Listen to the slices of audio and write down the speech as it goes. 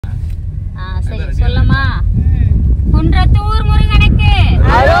தெரியுமா? குன்றத்தூர் முருகனுக்கு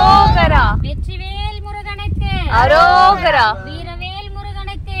அரோகரா. வெற்றிவேல் முருகனுக்கு அரோகரா. வீரவேல்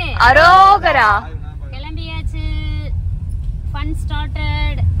முருகனுக்கு அரோகரா. கிளம்பியாச்சு. Fun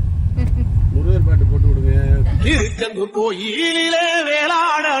started. முருகர் பாட்டு போட்டு விடுங்க. திருச்செந்து கோயிலிலே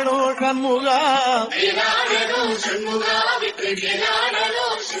வேளாடனோ சண்முகா.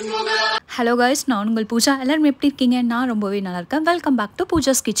 ஹலோ கைஸ், நான் உங்கள் பூஜா. எல்லாரும் எப்படி இருக்கீங்க? நான் ரொம்பவே நல்லா இருக்கேன். Welcome back to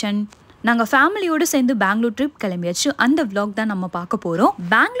Pooja's kitchen. நாங்கள் ஃபேமிலியோடு சேர்ந்து பெங்களூர் ட்ரிப் கிளம்பியாச்சு. அந்த vlog தான் நம்ம பார்க்க போகிறோம்.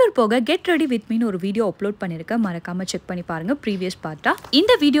 பெங்களூர் போக கெட் ரெடி வித் மீன்னு ஒரு வீடியோ அப்லோட் பண்ணியிருக்கேன். மறக்காமல் செக் பண்ணி பாருங்கள் ப்ரீவியஸ் பார்ட்டாக.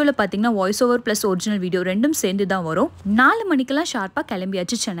 இந்த வீடியோவில் பார்த்தீங்கன்னா voice over plus original video ரெண்டும் சேர்ந்து தான் வரும். 4 மணிக்கெல்லாம் ஷார்ப்பாக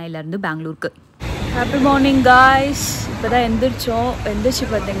கிளம்பியாச்சு சென்னையிலேருந்து பெங்களூருக்கு. Happy morning guys. இப்போ தான் எந்திரிச்சு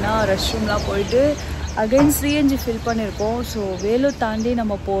பார்த்தீங்கன்னா ரெஸ்ட் ரூம்லாம் போயிட்டு அகைன் சிஎன்ஜி ஃபில் பண்ணியிருக்கோம். ஸோ வேலூர் தாண்டி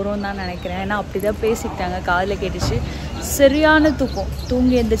நம்ம போகிறோம் தான் நினைக்கிறேன். ஏன்னா அப்படி தான் பேசிக்கிட்டாங்க, காதில் கேட்டுச்சு. சரியான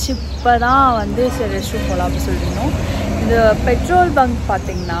தூங்கி எழுந்திரிச்சு இப்போ தான் சரி ரெஸ்ட் ரூம் போகலாம் அப்படின்னு சொல்லியிருந்தோம். இந்த பெட்ரோல் பங்க்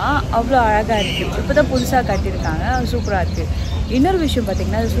பார்த்திங்கன்னா அவ்வளோ அழகாக இருக்குது. இப்போ தான் புதுசாக கட்டியிருக்காங்க, சூப்பராக இருக்குது. இன்னொரு விஷயம்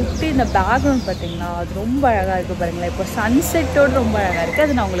பார்த்திங்கன்னா அதை சுற்றி இந்த பேக்ரவுண்ட் பார்த்திங்கன்னா அது ரொம்ப அழகாக இருக்குது பாருங்களேன். இப்போ சன்செட்டோடு ரொம்ப அழகாக இருக்குது.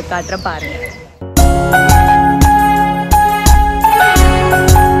 அது நான் உங்களுக்கு காட்டுறேன் பாருங்கள்.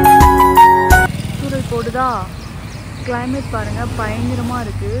 போடுதா கிளைமேட் பாருங்க, பயங்கரமா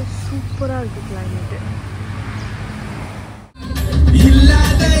இருக்கு, சூப்பரா இருக்கு கிளைமேட்.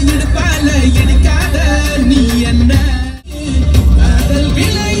 இல்லாத இடுப்பால எடுக்காத நீ என்ன காதல்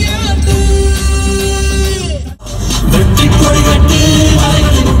விளையாட்டு வெட்டி கொடிகட்டி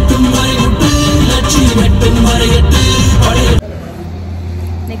மலைகளை முட்டும் மறைமுட்டு லட்சி வெட்டும் மறையட்டு.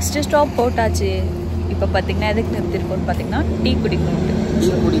 நெக்ஸ்ட் ஸ்டாப் போட்டாச்சு. இப்போ பார்த்தீங்கன்னா எதுக்கு நிறுத்திருக்கோம்னு பார்த்தீங்கன்னா டீ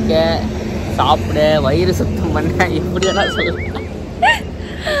குடிக்க சாப்பிட வயிறு சுத்தம் பண்ண எப்படியெல்லாம் சொல்லலாம்.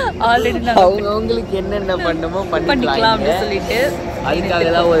 ஆல்ரெடி அவங்களுக்கு என்னென்ன பண்ணுமோ பண்ணிக்கலாம் அப்படின்னு சொல்லிட்டு அதுக்காக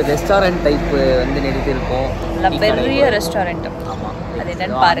தான் ஒரு ரெஸ்டாரண்ட் டைப் நிறுத்திருக்கோம். பெரிய ரெஸ்டாரண்ட். ஆமாம், அது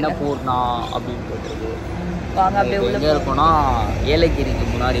என்னன்னு பாருங்க. பூர்ணா அப்படின்னு போட்டுருக்கு. வாங்க அப்படியே உள்ள இருக்கோம்னா ஏலகிரிக்கு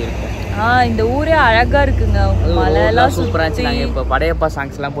முன்னாடி இருக்கும். இந்த ஊரே அழகா இருக்குங்க. மலையெல்லாம் சூப்பரா இருந்துச்சு. நாங்கள் இப்போ படையப்பா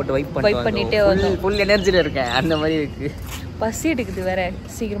சாங்ஸ் எல்லாம் போட்டு வைப் பண்ணிட்டே வந்தோம். ஃபுல் எனர்ஜியில் இருக்கேன், அந்த மாதிரி இருக்கு. பசி எடுக்குது வேற,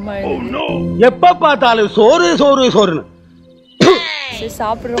 சீக்கிரமா எப்ப பார்த்தாலும் சோறுன்னு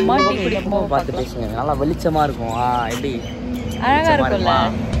சாப்பிடுறோமா டீ குடிக்குமா பார்த்து பேசுங்க. நல்லா வெளிச்சமா இருக்கும். எப்படி அழகா இருக்கும்ல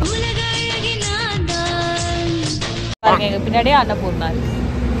பாருங்க. எங்க பின்னாடியே அன்னபூர்ணா இருக்கு.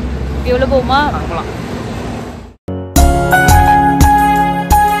 எவ்வளவு போகுமா?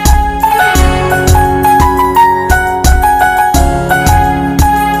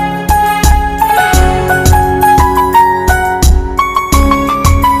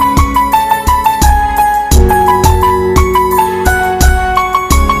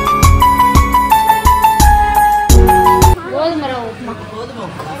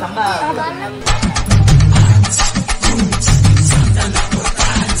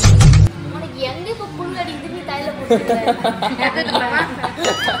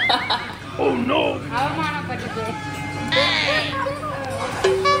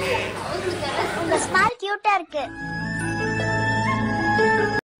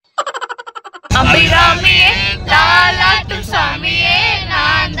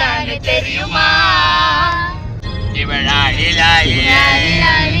 தெரியுமா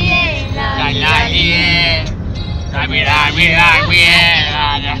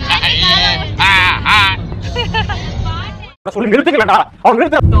சொல்லி நிறுத்துக்கலடா. அவன்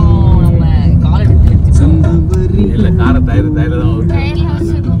நிறுத்த நம்ம காலை இல்ல கார டயர் தான்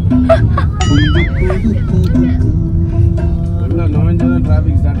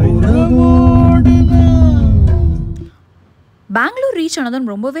பெங்களூர் ரீச்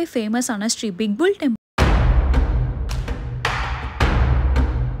ஆனதும் ரொம்பவே ஃபேமஸான ஸ்ரீ பிக் புல் டெம்பிள்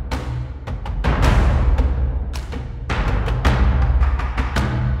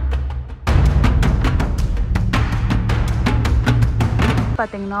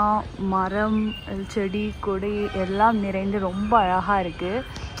பார்த்தீங்கன்னா மரம், செடி, கொடி எல்லாம் நிறைந்து ரொம்ப அழகாக இருக்குது.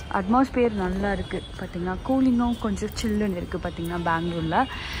 அட்மாஸ்பியர் நல்லா இருக்குது. பார்த்திங்கன்னா கூலிங்கும் கொஞ்சம் சில்லுன்னு இருக்குது. பார்த்திங்கன்னா பெங்களூரில்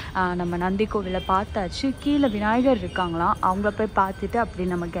நம்ம நந்தி கோவிலை பார்த்தாச்சு. கீழே விநாயகர் இருக்காங்களாம், அவங்கள போய் பார்த்துட்டு அப்படி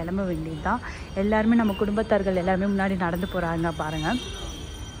நம்ம கிளம்ப வேண்டியது தான். எல்லாருமே நம்ம குடும்பத்தார்கள் எல்லாருமே முன்னாடி நடந்து போகிறாங்க பாருங்கள்.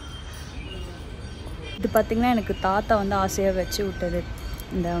 இது பார்த்திங்கன்னா எனக்கு தாத்தா ஆசையாக வச்சு விட்டது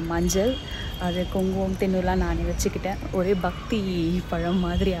இந்த மஞ்சள், அது குங்குமம், தின்னுலாம் நானே வச்சுக்கிட்டேன். ஒரே பக்தி பழம்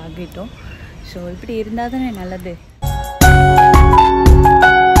மாதிரி ஆகிட்டோம். ஸோ இப்படி இருந்தால் தானே நல்லது.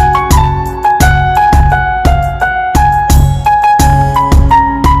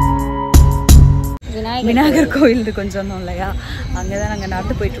 விநாயகர் கோயில் கொஞ்சம் இல்லையா, அங்கே தான் நாங்கள்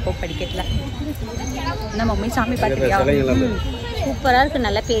நடந்து போயிட்டுருக்கோம் படிக்கட்டில். என்ன மம்மி சாமி பார்த்துக்கியா? சூப்பராக இருக்குது,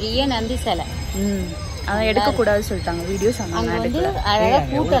 நல்ல பெரிய நந்தி சிலை. அதான் எடுக்கக்கூடாதுன்னு சொல்லிட்டாங்க. வீடியோஸ் அங்கே வந்து அழகாக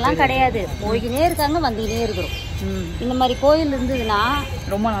கூட்டம்லாம் கிடையாது, போய்கினே இருக்காங்க வந்துக்கினே இருக்கிறோம். இந்த மாதிரி கோயில் இருந்ததுன்னா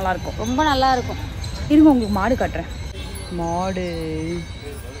ரொம்ப நல்லாயிருக்கும், ரொம்ப நல்லா இருக்கும். இருங்க உங்களுக்கு மாடு காட்டுறேன். மாடு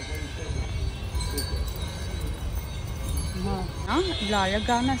இவ்வளோ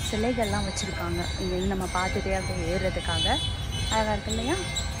அழகான சிலைகள்லாம் வச்சுருக்காங்க இங்கே நம்ம பார்த்துட்டே அப்படியே ஏறுறதுக்காக. அழகாக இருக்கு இல்லையா?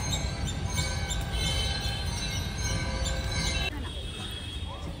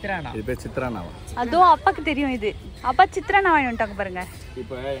 இது பேர் சித்ரானாவா? அதுவும் அப்பாக்கு தெரியும். இது அப்பா சித்ரானா வாங்கி வந்துட்டாங்க பாருங்க.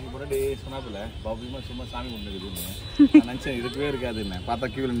 இப்போ எங்க முன்னாடி சொன்னாப்புல பப்ளிமா சும்மா சாமி கொண்டுக்குதுன்னு நினச்சேன். இதுக்கே இருக்காதுன்னு பார்த்தா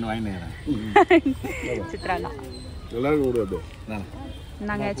கியூவில் நின்று வாங்கினேன். சித்ரானா எல்லாரும் ஓடுவது.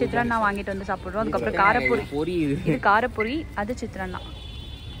 நாங்கள் சித்ரானா வாங்கிட்டு வந்து சாப்பிட்றோம். அதுக்கப்புறம் காரப்பொரி. பொரி இது காரப்பொரி, அது சித்ரானா.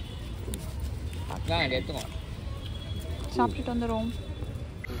 சாப்பிட்டுட்டு வந்துடும்.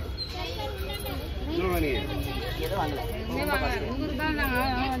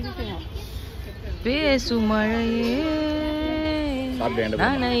 பேசுமழையே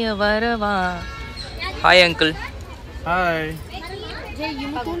நனைய வரவா. Hi uncle. ஹாய்.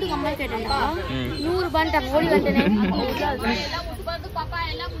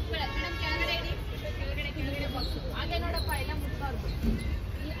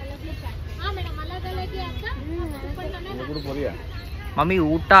 ಮಮ್ಮಿ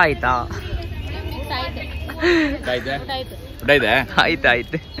ಊಟ ಆಯ್ತಾ?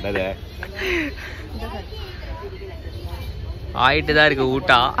 ஆயிட்டு தான் இருக்கு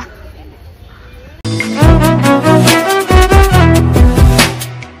ஊட்டா.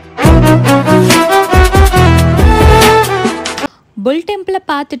 புல் டெம்பிளை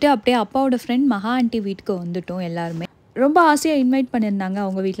பார்த்துட்டு அப்படியே அப்பாவோட ஃப்ரெண்ட் மகா ஆண்டி வீட்டுக்கு வந்துட்டோம். எல்லாருமே ரொம்ப ஆசையாக இன்வைட் பண்ணியிருந்தாங்க.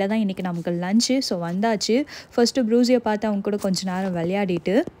 அவங்க வீட்டில் தான் இன்றைக்கி நமக்கு லஞ்சு. ஸோ வந்தாச்சு. ஃபர்ஸ்ட்டு ப்ரூஸியை பார்த்து அவங்க கூட கொஞ்சம் நேரம்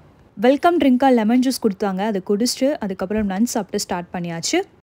விளையாடிட்டு வெல்கம் ட்ரிங்காக லெமன் ஜூஸ் கொடுத்தாங்க. அதை குடிச்சிட்டு அதுக்கப்புறம் லஞ்ச் சாப்பிட்டு ஸ்டார்ட் பண்ணியாச்சு.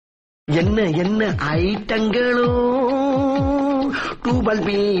 என்ன என்ன ஐட்டங்களோ டூபல்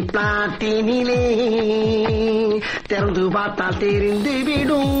பி பிளாட்டினிலே திறந்து பார்த்தால் தெரிந்து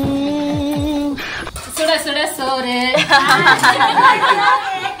விடும். சுட சுட சோறு.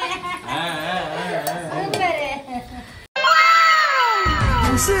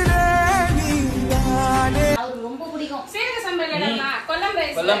 ரொம்ப பிடிக்கும்.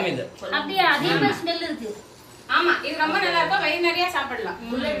 அப்படியே அதே மாதிரி ஸ்மெல் இருக்கு. ஆமா, இது ரொம்ப நல்லா இருக்கும். வயிறு நிறைய சாப்பிடலாம்.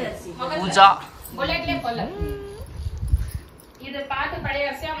 புல்லட் அரிசி பூஜா புல்லட்லயே கொல்லம். இது பார்த்து பழைய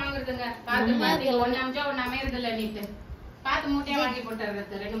அரிசியா வாங்குறதுங்க. பார்த்து பார்த்து ஒன்னு அம்ஜா ஒன்னு அமையறது இல்ல. நீட்டு பார்த்து மூட்டையா வாங்கி போட்டுறது.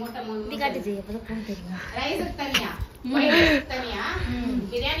 2 மூட்டை 3 மூட்டை காட்டுச்சு. எப்பதான் போன் தெரியும். ரைஸ் தனியா, ஒயிட் ரைஸ் தனியா,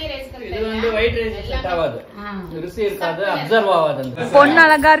 பிரியாணி ரைஸ் தனியா. இது வந்து ஒயிட் ரைஸ் செட் ஆகாது, ருசி இருக்காது, அப்சர்வ் ஆகாது. பொண்ணு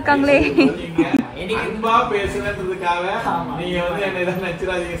அழகா இருக்காங்களே. அன்பா பேசுறதுக்காக நீங்க வந்து என்ன இத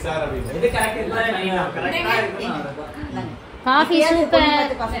நச்சிராதீங்க சார் அப்படிங்க. இது கரெக்ட் இல்ல. கரெக்ட்டா இருக்கு. Coffee super.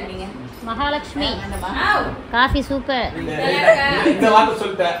 Mahalakshmi coffee super. இந்த வார்த்தை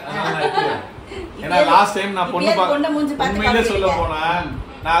சொல்லிட்டேன். ஏன்னா லாஸ்ட் டைம் நான் பொண்ணு உண்மையிலே சொல்ல போனா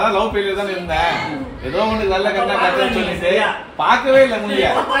நான் அதான் லவ் ஃபெயிலியர் தான் இருந்தேன். ஏதோ ஒண்ணு நல்ல கண்ணா கட்டன்னு சொல்லிட்டு பார்க்கவே இல்லை முடிய.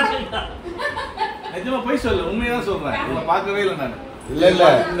 நிஜமா போய் சொல்லு, உண்மையதான் சொல்றேன். இவனை பார்க்கவே இல்லை நான். இல்ல இல்ல,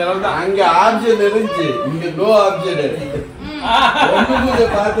 இந்த அளவு தான். அங்க ஆப்ஷன் இருந்துச்சு, இங்க நோ ஆப்ஷன். ஒண்ணு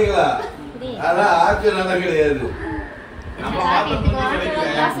பாத்தீங்களா? அதான் ஆப்ஷன் எல்லாம் கிடையாது. நம்ம பார்த்தா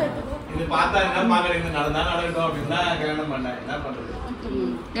இது பார்த்தா என்ன பாக்குறீங்க, நடந்தா நடக்கட்டும் அப்படின்னு தான் கல்யாணம் பண்ணேன். என்ன பண்றது?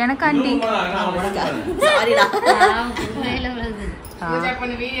 எனக்கு ஆண்டி சாரிடா. பூஜை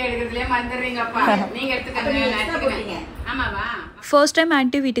பண்ணி வீடியோ எடுக்கிறதுலயே மறந்துறீங்கப்பா. நீங்க எடுத்துக்கங்க. ஆமாவா? ஃபர்ஸ்ட் டைம்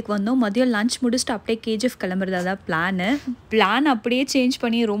ஆண்டி வீட்டுக்கு வந்தோம். மதியம் லஞ்ச் முடிச்சுட்டு அப்படியே கேஜிஎஃப் கிளம்புறதா தான் பிளான் அப்படியே சேஞ்ச்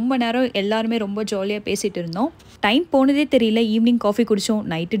பண்ணி ரொம்ப நேரம் எல்லாருமே ரொம்ப ஜாலியாக பேசிகிட்டு இருந்தோம். டைம் போனதே தெரியல. ஈவினிங் காஃபி குடித்தோம்,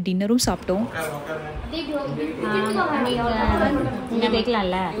 நைட்டு டின்னரும் சாப்பிட்டோம்.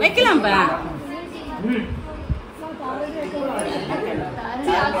 வைக்கலாம்ல? வைக்கலாம்ப்பா.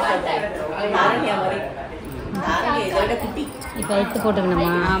 இப்போ எடுத்து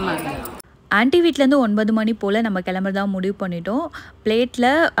போட்டுக்கணுமா? ஆமா. ஆண்டி வீட்டிலேருந்து 9 மணி போல் நம்ம கிளம்புறதா முடிவு பண்ணிட்டோம். பிளேட்டில்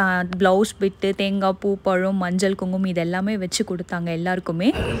ப்ளவுஸ் பிட்டு, தேங்காய் பூ, பழம், மஞ்சள், குங்குமம் இது எல்லாமே வச்சு கொடுத்தாங்க எல்லாருக்குமே.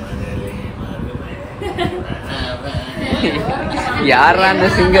 யாரா அந்த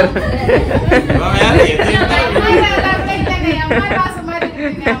சிங்கர்?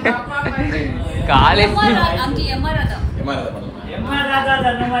 காலேஜ்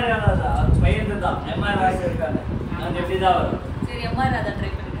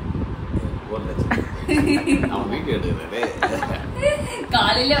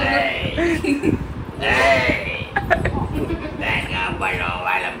காலையில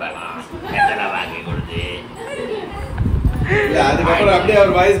அதுக்கப்புறம் அப்படியே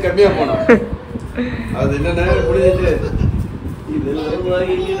அவர் வாய்ஸ் கம்மியா போனோம். அது என்னன்னா புரிஞ்சிட்டு இதெல்லாம்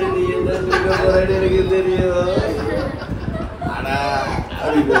வாங்கிக்கிட்டு நீ என்ன தூக்க போறேன்னு எனக்கு தெரியும். ஆனா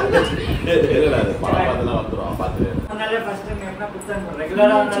படம் பார்த்துலாம் வந்துடும் பார்த்து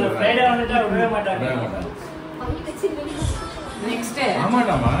நெக்ஸ்ட்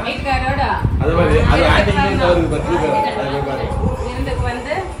ஆமாடாமா வீட்டுக்காரோட அது மாதிரி அது ஆக்டிங் அவருக்கு பத்தி விருந்துக்கு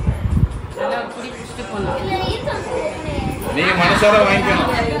வந்து நல்லா குடி குடிச்சிட்டு போனோம். நீங்க மனசார வாங்கிக்கணும்.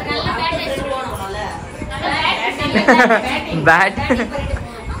 பேட்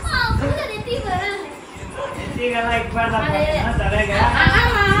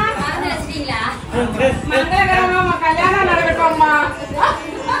மங்களகரமா கல்யாணம் நடக்கட்டும்மா.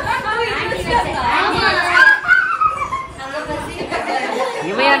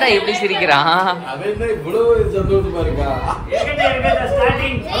 இவன் ஏன்டா எப்படி சிரிக்கிறான்? அவன் என்ன இவ்வளவு சந்தோஷமா இருக்கா?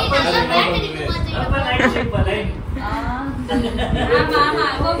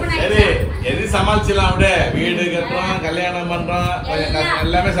 சரி எது சமாளிச்சிடலாம் விட. வீடு கட்டுறோம், கல்யாணம் பண்றோம்,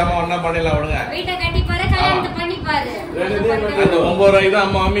 எல்லாமே சம ஒன்னா பண்ணிடலாம் விடுங்க. அந்த 9 ரூபாய்க்கு தான்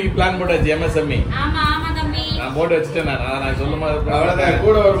அம்மா மம்மிக்கு பிளான் போட்டாச்சு. MSME நான் போட்டு வச்சுட்டேன். நான் சொல்லும் போது அவ்வளவுதான்.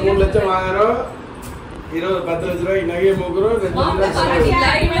 கூட ஒரு 3 லட்சம் வாங்குறோம், 10 லட்சம் ரூபாய்க்கு நகையை மூக்குறோம்.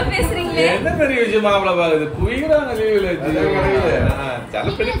 என்ன பெரிய விஷயமா அவ்வளவு பாக்குது. குவிக்கிறாங்க லீவுல சில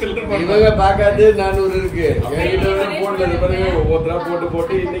பெரிய ஃபில்டர் இவங்க பண்ணுவாங்க. பாக்காது 400 இருக்கு. என்கிட்ட போன்ல பாருங்க ஒவ்வொருத்தரா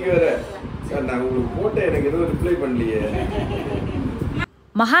போட்டு இன்னைக்கு வேற சார் நான் உங்களுக்கு போட்டு எனக்கு எதுவும் ரிப்ளை பண்ணலையே.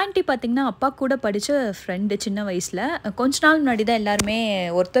 மகாண்டி பார்த்திங்கன்னா அப்பா கூட படித்த ஃப்ரெண்டு சின்ன வயசில். கொஞ்ச நாள் முன்னாடி தான் எல்லாருமே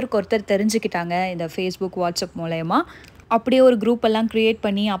ஒருத்தருக்கு ஒருத்தர் தெரிஞ்சுக்கிட்டாங்க இந்த ஃபேஸ்புக் வாட்ஸ்அப் மூலயமா. அப்படியே ஒரு குரூப் எல்லாம் க்ரியேட்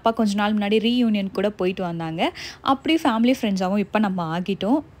பண்ணி அப்பா கொஞ்ச நாள் முன்னாடி ரீயூனியன் கூட போயிட்டு வந்தாங்க. அப்படியே ஃபேமிலி ஃப்ரெண்ட்ஸாகவும் இப்போ நம்ம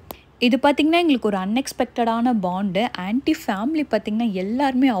ஆகிட்டோம். இது பார்த்திங்கன்னா எங்களுக்கு ஒரு அன்எக்ஸ்பெக்டடான பாண்டு. ஆன்ட்டி ஃபேமிலி பார்த்திங்கன்னா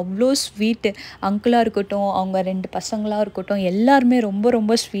எல்லாருமே அவ்வளோ ஸ்வீட்டு. அங்கிளாக இருக்கட்டும், அவங்க 2 பசங்களாக இருக்கட்டும், எல்லாருமே ரொம்ப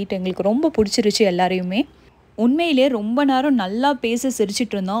ரொம்ப ஸ்வீட். எங்களுக்கு ரொம்ப பிடிச்சிருச்சு எல்லாரையுமே. உண்மையிலே ரொம்ப நேரம் நல்லா பேசி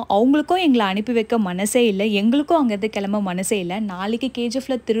சிரிச்சிட்டு இருந்தோம். அவங்களுக்கும் எங்களை அனுப்பி வைக்க மனசே இல்லை, எங்களுக்கும் அங்கேருந்து கிளம்ப மனசே இல்லை. நாளைக்கு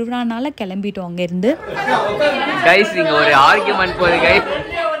KGFல திருவிழானால கிளம்பிட்டோம் அங்கேருந்து. கைஸ் நீங்க ஒரு ஆர்கியூமெண்ட் போகுது கைஸ்.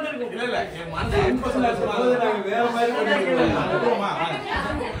 வேற மாதிரி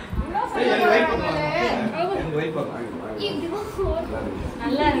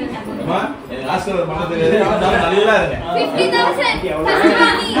நல்லா இருக்கு. எனக்கு ஆஸ்கர் பண்ண தெரியாது. நல்லா இருங்க. 50,000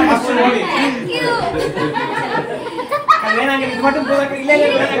 மட்டும் போறாங்க. இல்ல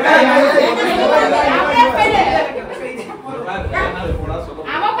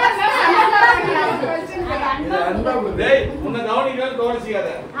டேய் உன்னை கவனிக்கல கவனிச்சிக்காத.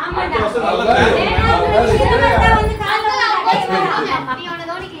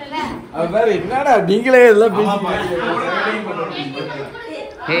 என்னடா நீங்களே எல்லாம்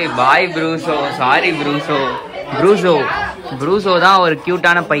ஹே பாய் ப்ரூசோ. சாரி ப்ரூசோ. ப்ரூசோ தான் ஒரு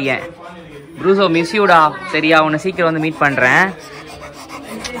கியூட்டான பையன். ப்ரூசோ மிஸ் யூடா. சரியா உன்னை சீக்கிரம் வந்து மீட் பண்றேன்.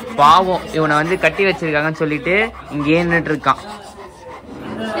 பாவம் இவனை வந்து கட்டி வச்சிருக்காங்கன்னு சொல்லிட்டு இங்கே நின்றுட்டு இருக்கான்.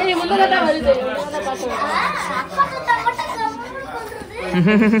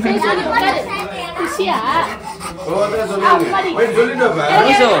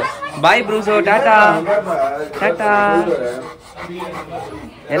 ப்ரூசோ பாய் ப்ரூசோ. டாடா டாடா.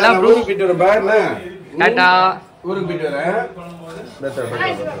 எல்லாம் ப்ரூ போயிட்டு பாருங்க. டாடா. ஊருக்கு போயிட்டு வரேன்.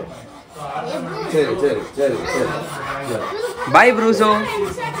 சரி சரி சரி சரி பாய் ப்ரூசோ.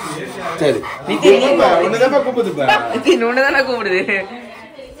 சரி உன்னதான் கூப்பிடுப்பா. உன்னதானே கூப்பிடுது.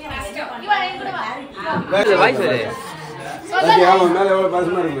 பாய் சொல்லு. ஆமா மேல எவ்வளவு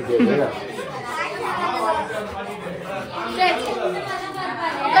பாசமா இருக்கு.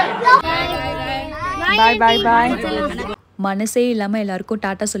 பாய் பாய் பாய். மனசே இல்லாமல் எல்லாருக்கும்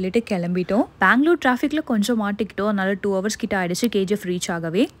டாட்டா சொல்லிட்டு கிளம்பிட்டோம். பெங்களூர் டிராஃபிக்கில் கொஞ்சம் மாட்டிக்கிட்டோம். அதனால 2 hours கிட்ட ஆகிடுச்சு KGF ரீச்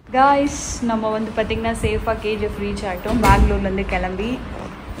ஆகவே. காய்ஸ் நம்ம வந்து பார்த்திங்கன்னா சேஃபாக KGF ரீச் ஆகிட்டோம் பெங்களூர்லேருந்து கிளம்பி.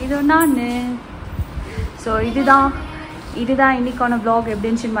 இது நான் ஸோ இதுதான் இன்றைக்கான vlog. எப்படி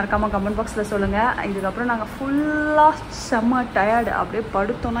இருந்துச்சுன்னு மறக்காமல் கமெண்ட் பாக்ஸில் சொல்லுங்கள். இதுக்கப்புறம் நாங்கள் ஃபுல்லாக செம்ம டயர்டு. அப்படியே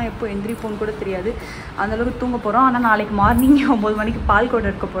படுத்தோன்னா எப்போ எந்திரிப்போன்னு கூட தெரியாது, அந்தளவுக்கு தூங்க போகிறோம். ஆனால் நாளைக்கு மார்னிங் 9 மணிக்கு பால் கோடை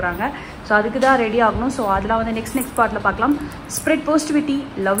இருக்க போகிறாங்க. ஸோ அதுக்கு தான் ரெடி ஆகணும். ஸோ அதெல்லாம் வந்து நெக்ஸ்ட் பார்ட்டில் பார்க்கலாம். Spread positivity.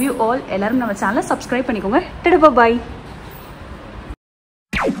 Love you all. எல்லோரும் நம்ம சேனலை சப்ஸ்கிரைப் பண்ணிக்கோங்க. டடா பாய்.